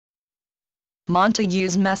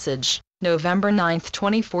Montague's message, November 9,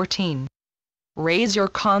 2014. Raise your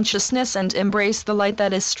consciousness and embrace the light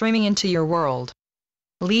that is streaming into your world.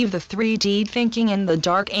 Leave the 3D thinking in the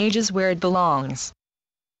dark ages where it belongs.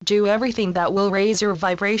 Do everything that will raise your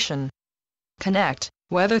vibration. Connect,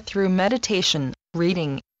 whether through meditation,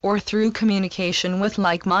 reading, or through communication with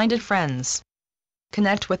like-minded friends.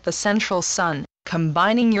 Connect with the central sun,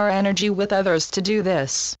 combining your energy with others to do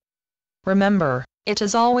this. Remember, it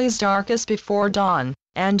is always darkest before dawn,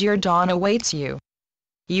 and your dawn awaits you.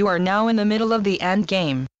 You are now in the middle of the end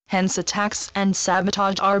game, hence attacks and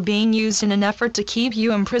sabotage are being used in an effort to keep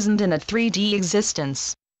you imprisoned in a 3D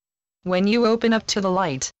existence. When you open up to the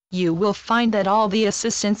light, you will find that all the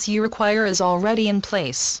assistance you require is already in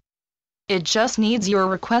place. It just needs your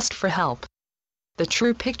request for help. The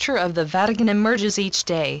true picture of the Vatican emerges each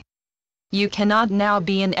day. You cannot now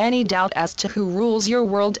be in any doubt as to who rules your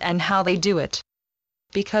world and how they do it.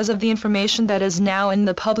 Because of the information that is now in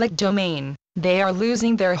the public domain, they are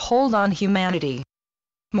losing their hold on humanity.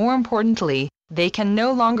 More importantly, they can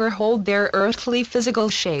no longer hold their earthly physical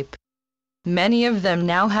shape. Many of them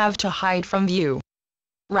now have to hide from view.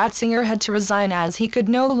 Ratzinger had to resign as he could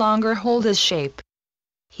no longer hold his shape.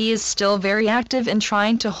 He is still very active in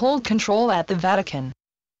trying to hold control at the Vatican.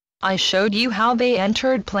 I showed you how they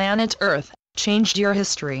entered planet Earth, changed your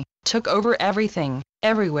history, took over everything,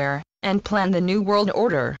 everywhere, and planned the new world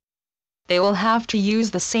order. They will have to use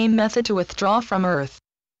the same method to withdraw from Earth.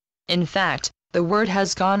 In fact, the word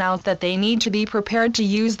has gone out that they need to be prepared to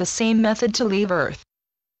use the same method to leave Earth.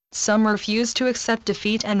 Some refuse to accept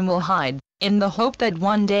defeat and will hide, in the hope that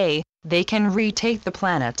one day, they can retake the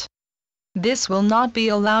planet. This will not be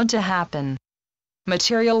allowed to happen.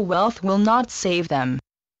 Material wealth will not save them.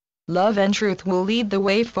 Love and truth will lead the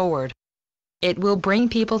way forward. It will bring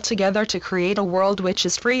people together to create a world which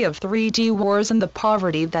is free of 3D wars and the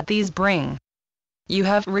poverty that these bring. You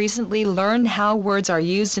have recently learned how words are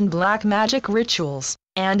used in black magic rituals,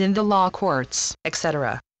 and in the law courts,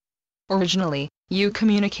 etc. Originally, you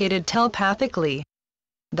communicated telepathically.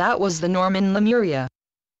 That was the norm in Lemuria.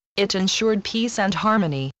 It ensured peace and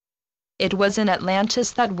harmony. It was in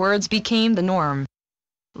Atlantis that words became the norm.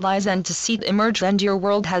 Lies and deceit emerged and your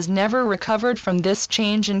world has never recovered from this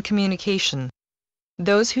change in communication.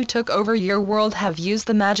 Those who took over your world have used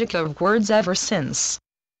the magic of words ever since.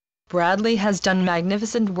 Bradley has done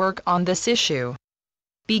magnificent work on this issue.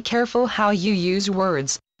 Be careful how you use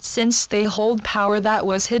words, since they hold power that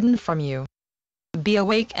was hidden from you. Be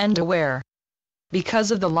awake and aware. Because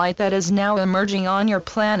of the light that is now emerging on your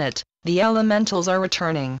planet, the elementals are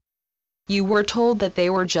returning. You were told that they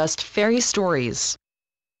were just fairy stories.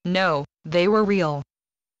 No, they were real.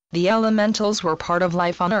 The elementals were part of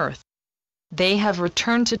life on Earth. They have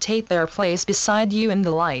returned to take their place beside you in the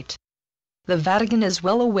light. The Vatican is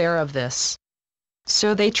well aware of this.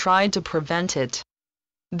 So they tried to prevent it.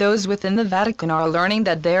 Those within the Vatican are learning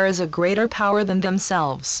that there is a greater power than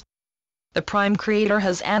themselves. The Prime Creator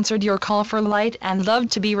has answered your call for light and love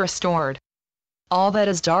to be restored. All that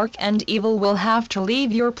is dark and evil will have to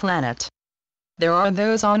leave your planet. There are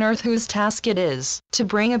those on Earth whose task it is to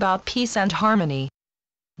bring about peace and harmony.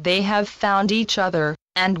 They have found each other,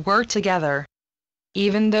 and work together.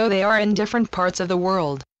 Even though they are in different parts of the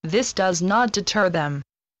world, this does not deter them.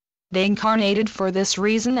 They incarnated for this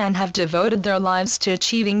reason and have devoted their lives to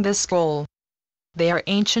achieving this goal. They are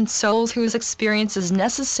ancient souls whose experience is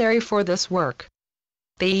necessary for this work.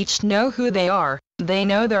 They each know who they are, they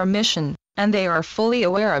know their mission, and they are fully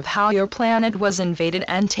aware of how your planet was invaded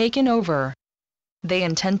and taken over. They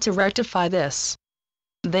intend to rectify this.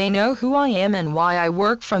 They know who I am and why I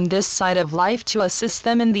work from this side of life to assist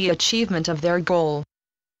them in the achievement of their goal.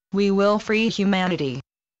 We will free humanity.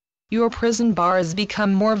 Your prison bars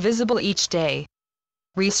become more visible each day.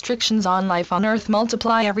 Restrictions on life on Earth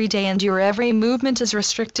multiply every day and your every movement is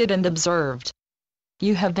restricted and observed.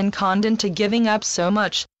 You have been conned into giving up so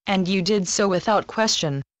much, and you did so without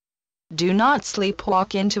question. Do not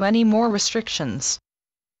sleepwalk into any more restrictions.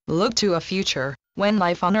 Look to a future when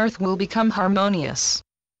life on Earth will become harmonious.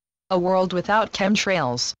 A world without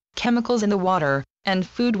chemtrails, chemicals in the water, and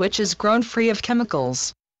food which is grown free of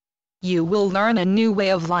chemicals. You will learn a new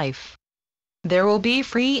way of life. There will be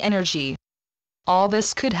free energy. All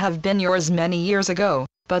this could have been yours many years ago,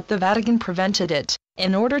 but the Vatican prevented it,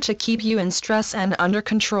 in order to keep you in stress and under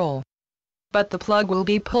control. But the plug will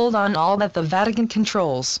be pulled on all that the Vatican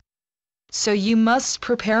controls. So you must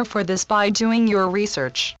prepare for this by doing your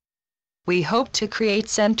research. We hope to create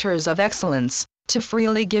centers of excellence, to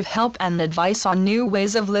freely give help and advice on new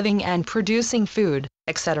ways of living and producing food,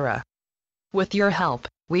 etc. With your help,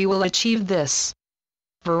 we will achieve this.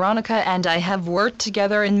 Veronica and I have worked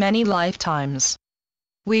together in many lifetimes.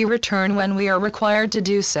 We return when we are required to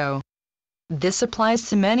do so. This applies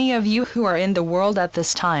to many of you who are in the world at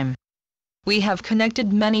this time. We have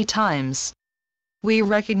connected many times. We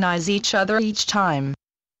recognize each other each time.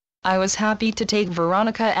 I was happy to take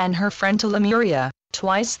Veronica and her friend to Lemuria,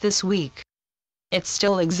 twice this week. It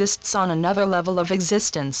still exists on another level of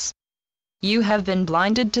existence. You have been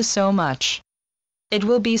blinded to so much. It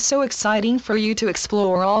will be so exciting for you to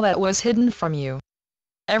explore all that was hidden from you.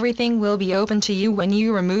 Everything will be open to you when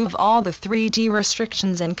you remove all the 3D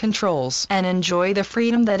restrictions and controls and enjoy the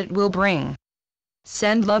freedom that it will bring.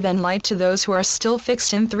 Send love and light to those who are still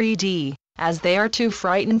fixed in 3D, as they are too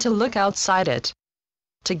frightened to look outside it.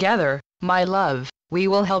 Together, my love, we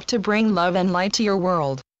will help to bring love and light to your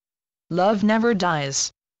world. Love never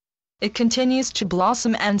dies. It continues to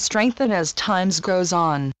blossom and strengthen as time goes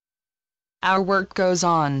on. Our work goes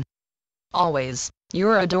on. Always,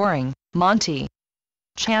 your adoring, Monty.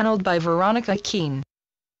 Channeled by Veronica Keane.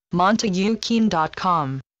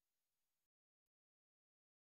 MontagueKeane.com